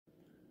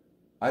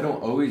I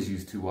don't always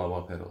use two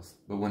wah-wah pedals,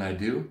 but when I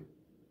do,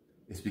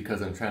 it's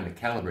because I'm trying to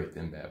calibrate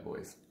them bad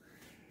boys.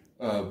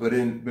 But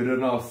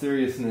in all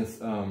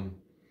seriousness,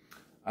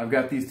 I've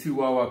got these two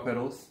wah-wah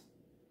pedals,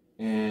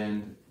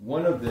 and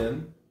one of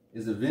them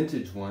is a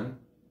vintage one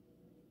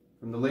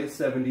from the late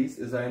 70s,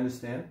 as I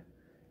understand.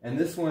 And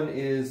this one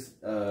is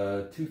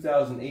a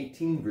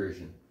 2018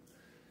 version.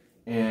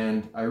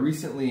 And I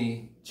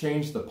recently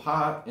changed the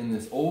pot in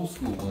this old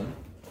school one,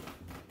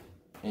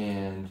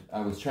 and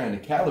I was trying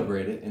to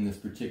calibrate it in this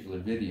particular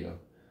video.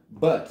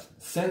 But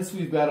since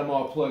we've got them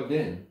all plugged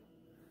in,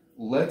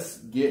 let's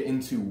get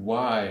into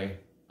why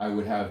I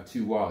would have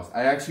two wahs.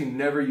 I actually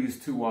never use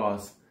two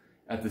wahs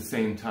at the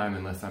same time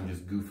unless I'm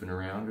just goofing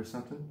around or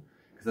something,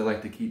 because I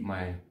like to keep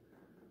my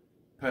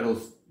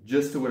pedals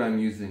just to what I'm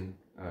using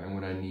and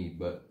what I need.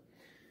 But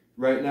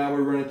right now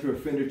we're running through a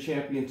Fender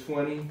Champion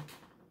 20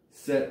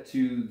 set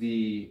to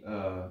the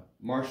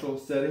Marshall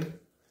setting,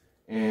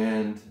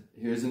 and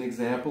here's an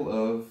example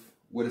of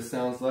what it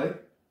sounds like.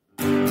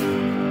 Cleans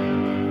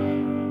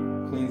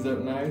up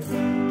nice.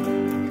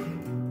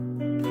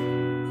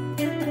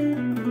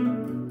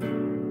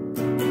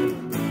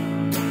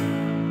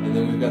 And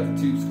then we've got the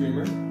tube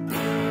screamer.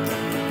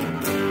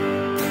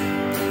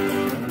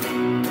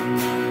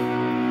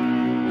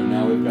 And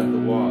now we've got the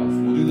wahs.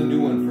 We'll do the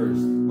new one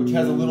first, which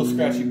has a little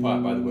scratchy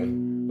pot, by the way,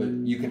 but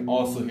you can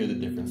also hear the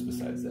difference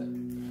besides that.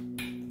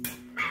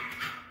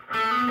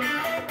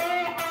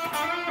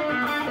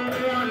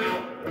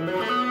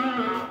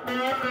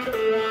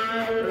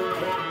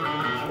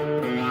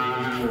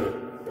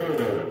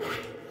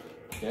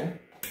 Okay,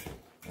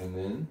 and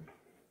then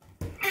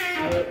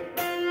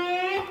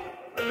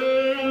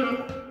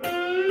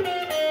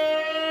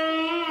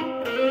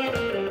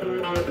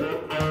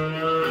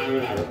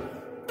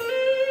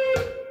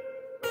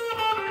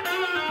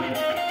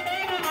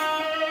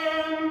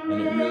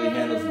and it really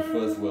handles the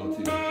fuzz well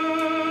too.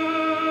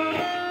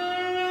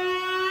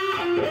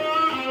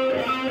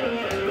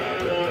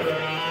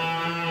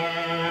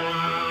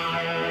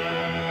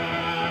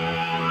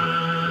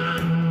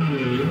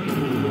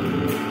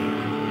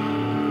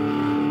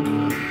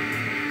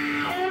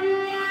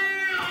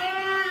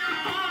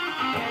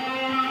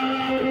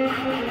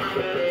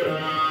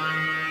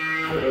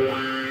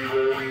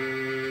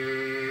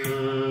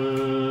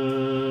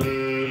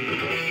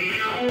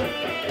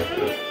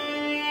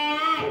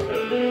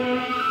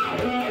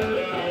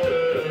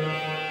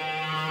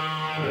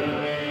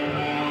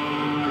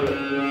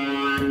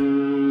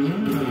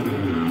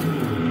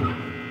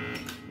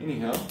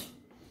 Anyhow,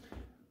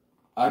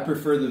 I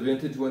prefer the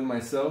vintage one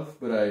myself,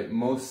 but I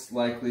most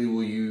likely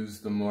will use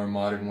the more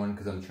modern one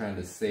because I'm trying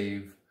to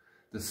save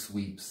the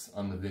sweeps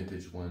on the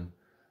vintage one.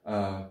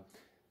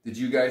 Did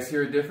you guys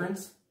hear a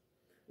difference?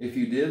 If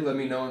you did, let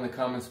me know in the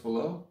comments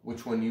below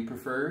which one you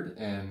preferred,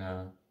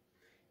 and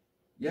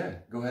yeah,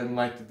 go ahead and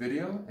like the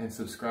video and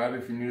subscribe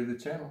if you're new to the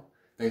channel.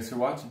 Thanks for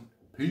watching.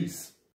 Peace.